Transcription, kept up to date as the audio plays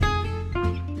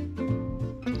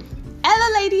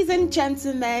Ladies and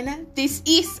gentlemen, this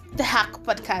is the ARK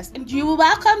Podcast, and you are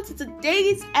welcome to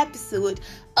today's episode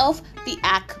of the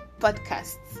ARK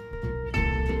Podcast.